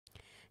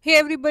Hey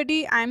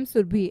everybody, I am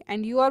Surbhi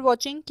and you are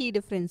watching Key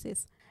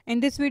Differences. In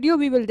this video,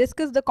 we will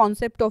discuss the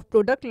concept of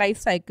product life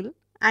cycle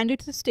and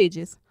its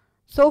stages.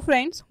 So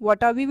friends,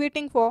 what are we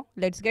waiting for?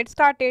 Let's get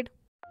started.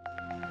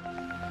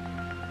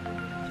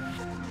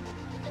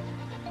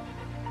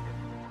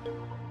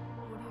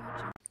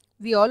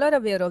 We all are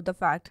aware of the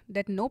fact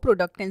that no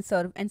product can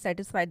serve and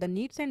satisfy the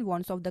needs and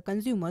wants of the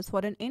consumers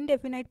for an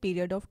indefinite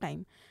period of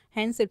time.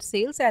 Hence, its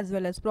sales as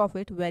well as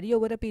profit vary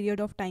over a period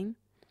of time.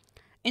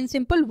 In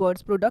simple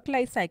words, product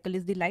life cycle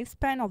is the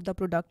lifespan of the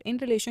product in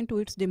relation to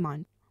its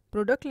demand.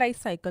 Product life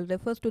cycle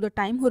refers to the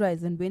time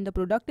horizon when the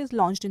product is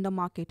launched in the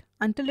market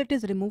until it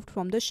is removed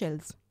from the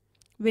shelves.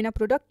 When a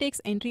product takes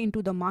entry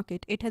into the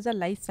market, it has a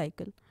life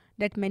cycle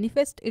that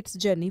manifests its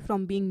journey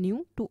from being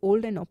new to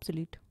old and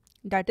obsolete.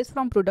 That is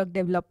from product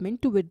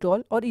development to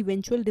withdrawal or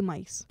eventual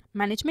demise.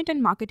 Management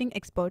and marketing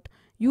expert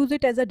use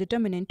it as a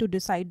determinant to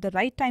decide the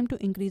right time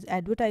to increase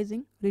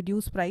advertising,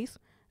 reduce price,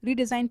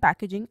 redesign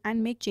packaging,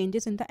 and make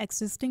changes in the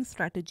existing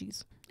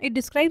strategies. It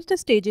describes the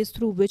stages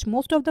through which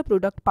most of the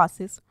product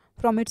passes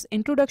from its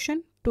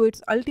introduction to its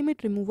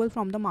ultimate removal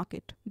from the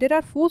market. There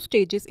are 4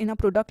 stages in a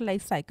product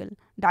life cycle,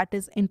 that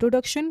is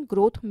introduction,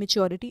 growth,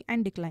 maturity,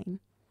 and decline.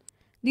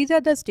 These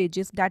are the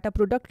stages that a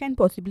product can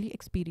possibly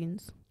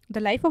experience. The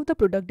life of the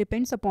product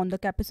depends upon the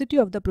capacity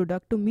of the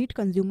product to meet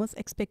consumers'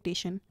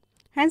 expectation.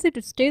 Hence,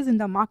 it stays in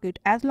the market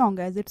as long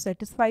as it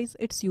satisfies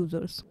its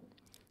users.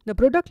 The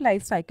product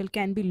life cycle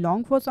can be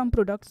long for some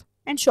products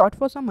and short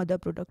for some other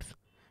products.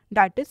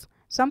 That is,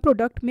 some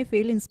product may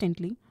fail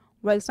instantly,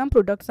 while some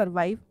products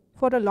survive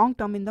for a long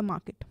term in the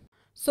market.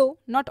 So,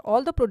 not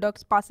all the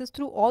products passes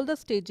through all the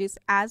stages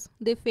as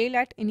they fail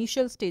at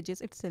initial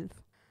stages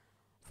itself.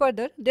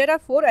 Further, there are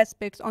 4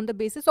 aspects on the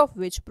basis of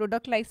which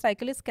product life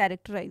cycle is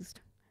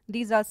characterized.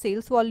 These are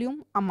sales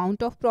volume,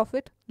 amount of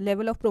profit,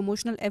 level of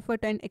promotional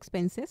effort and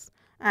expenses,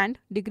 and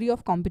degree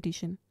of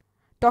competition.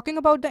 Talking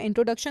about the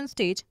introduction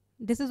stage,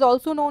 this is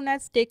also known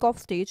as take-off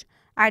stage.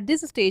 At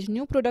this stage,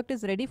 new product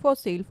is ready for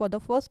sale for the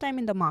first time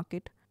in the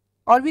market.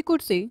 Or we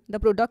could say the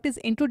product is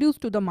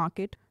introduced to the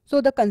market, so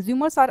the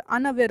consumers are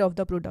unaware of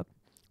the product.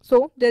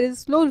 So there is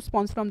slow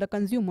response from the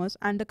consumers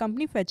and the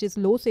company fetches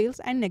low sales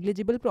and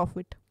negligible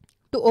profit.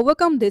 To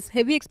overcome this,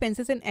 heavy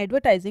expenses in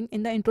advertising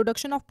in the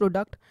introduction of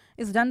product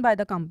is done by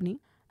the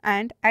company.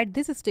 And at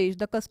this stage,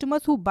 the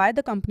customers who buy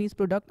the company's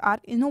product are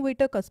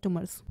innovator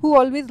customers who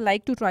always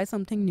like to try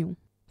something new.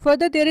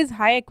 Further, there is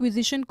high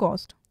acquisition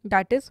cost,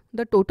 that is,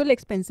 the total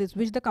expenses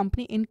which the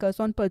company incurs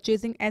on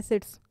purchasing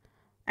assets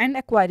and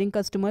acquiring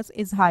customers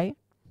is high.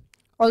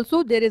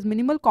 Also, there is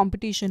minimal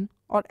competition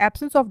or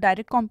absence of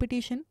direct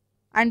competition,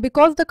 and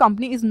because the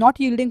company is not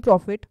yielding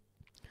profit,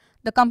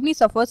 the company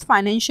suffers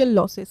financial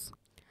losses.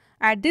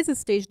 At this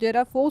stage, there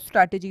are 4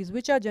 strategies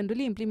which are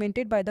generally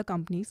implemented by the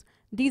companies.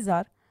 These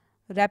are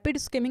rapid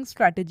skimming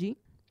strategy,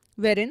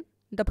 wherein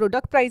the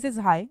product price is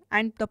high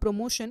and the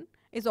promotion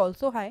is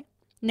also high.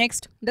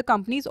 Next, the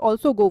companies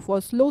also go for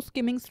slow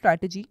skimming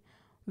strategy,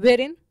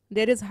 wherein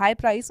there is high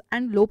price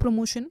and low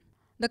promotion.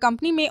 The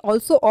company may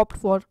also opt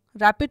for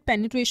rapid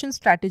penetration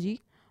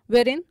strategy,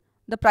 wherein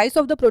the price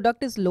of the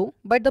product is low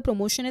but the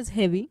promotion is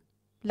heavy.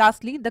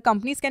 Lastly, the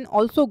companies can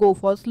also go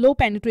for slow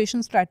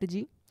penetration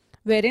strategy,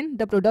 wherein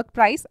the product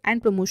price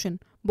and promotion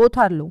both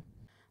are low.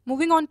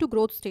 Moving on to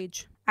growth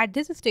stage. At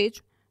this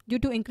stage, due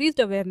to increased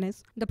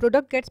awareness, the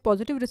product gets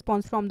positive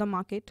response from the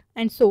market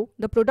and so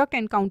the product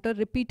encounter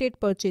repeated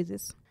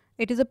purchases.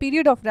 It is a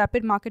period of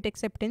rapid market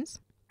acceptance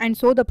and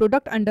so the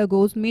product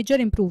undergoes major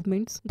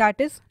improvements, that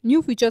is,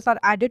 new features are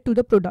added to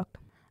the product,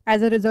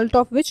 as a result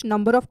of which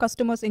number of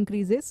customers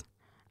increases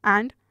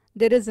and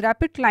there is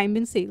rapid climb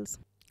in sales.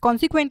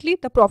 Consequently,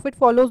 the profit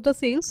follows the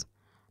sales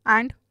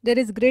and there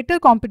is greater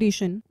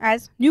competition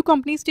as new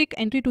companies take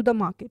entry to the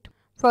market.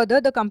 Further,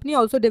 the company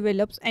also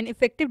develops an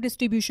effective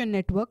distribution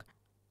network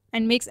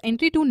and makes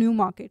entry to new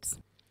markets.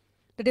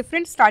 The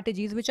different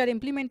strategies which are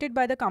implemented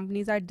by the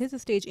companies at this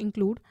stage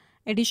include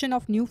addition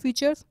of new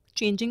features,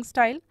 changing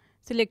style,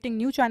 selecting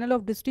new channel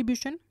of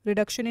distribution,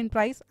 reduction in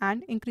price,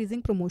 and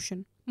increasing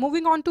promotion.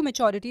 Moving on to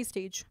maturity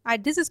stage.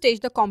 At this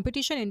stage, the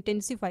competition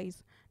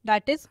intensifies.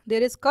 That is,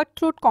 there is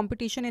cutthroat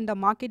competition in the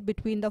market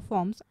between the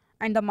firms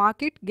and the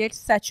market gets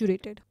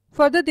saturated.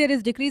 Further, there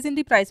is decrease in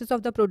the prices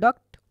of the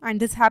product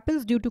and this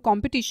happens due to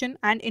competition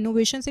and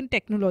innovations in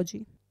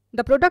technology.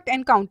 The product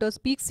encounters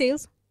peak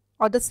sales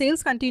or the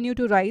sales continue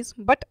to rise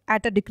but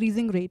at a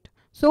decreasing rate.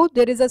 So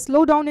there is a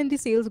slowdown in the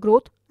sales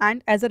growth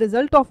and as a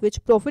result of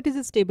which profit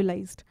is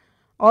stabilized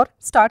or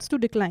starts to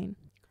decline.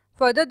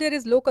 Further, there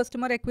is low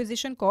customer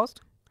acquisition cost,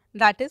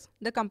 that is,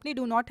 the company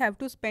do not have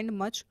to spend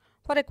much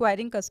for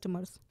acquiring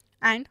customers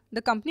and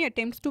the company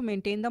attempts to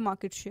maintain the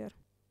market share.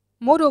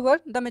 Moreover,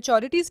 the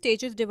maturity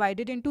stage is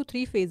divided into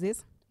 3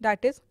 phases,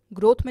 that is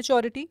growth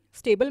maturity,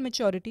 stable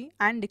maturity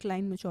and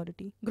decline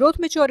maturity. Growth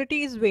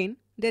maturity is when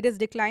there is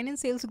decline in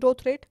sales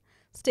growth rate,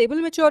 stable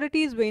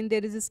maturity is when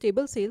there is a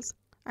stable sales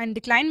and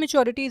decline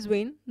maturity is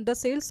when the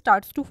sales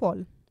starts to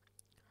fall.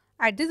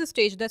 At this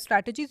stage, the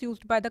strategies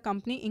used by the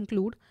company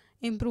include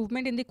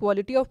improvement in the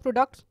quality of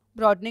products,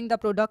 broadening the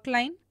product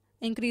line,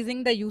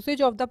 increasing the usage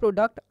of the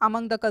product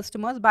among the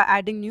customers by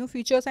adding new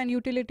features and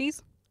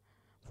utilities,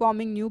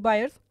 forming new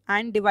buyers,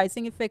 and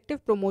devising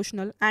effective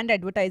promotional and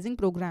advertising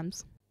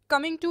programs.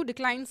 Coming to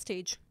decline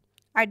stage.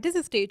 At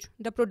this stage,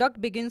 the product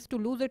begins to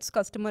lose its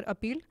customer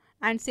appeal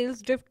and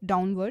sales drift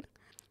downward.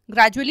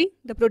 Gradually,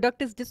 the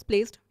product is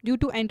displaced due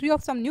to entry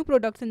of some new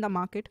products in the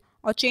market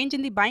or change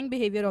in the buying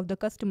behavior of the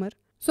customer.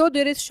 So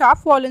there is sharp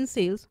fall in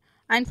sales,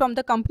 and from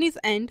the company's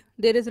end,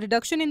 there is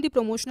reduction in the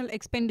promotional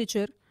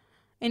expenditure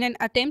in an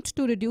attempt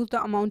to reduce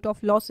the amount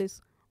of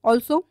losses.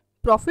 Also,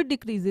 profit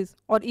decreases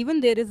or even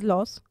there is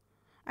loss,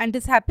 and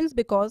this happens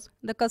because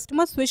the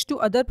customer switch to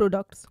other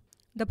products.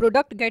 The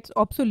product gets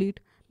obsolete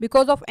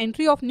because of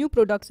entry of new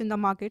products in the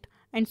market,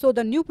 and so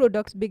the new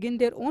products begin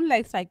their own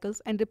life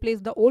cycles and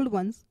replace the old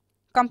ones.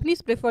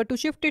 Companies prefer to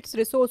shift its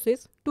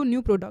resources to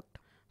new product.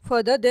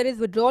 Further, there is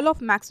withdrawal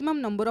of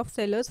maximum number of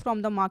sellers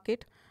from the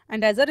market,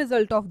 and as a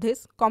result of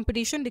this,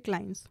 competition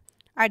declines.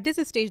 At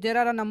this stage, there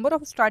are a number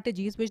of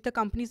strategies which the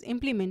companies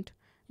implement.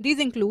 These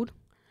include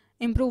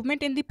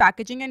improvement in the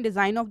packaging and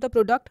design of the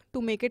product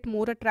to make it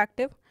more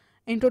attractive,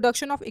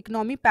 introduction of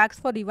economy packs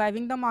for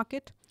reviving the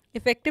market,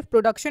 effective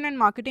production and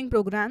marketing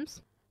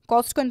programs,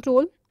 cost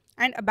control,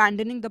 and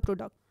abandoning the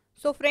product.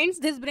 So friends,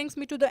 this brings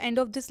me to the end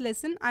of this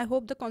lesson. I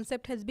hope the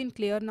concept has been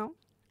clear now.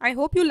 I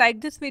hope you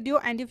liked this video,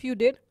 and if you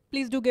did,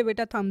 please do give it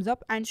a thumbs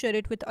up and share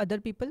it with other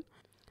people.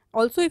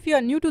 Also, if you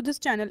are new to this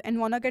channel and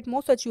wanna get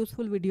more such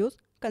useful videos,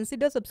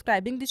 consider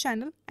subscribing the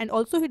channel and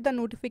also hit the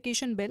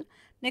notification bell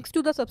next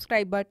to the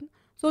subscribe button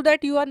so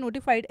that you are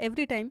notified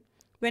every time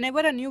whenever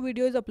a new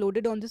video is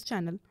uploaded on this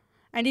channel.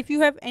 And if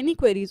you have any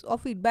queries or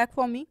feedback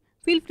for me,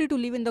 feel free to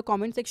leave in the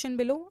comment section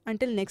below.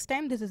 Until next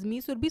time, this is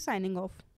me Surbi signing off.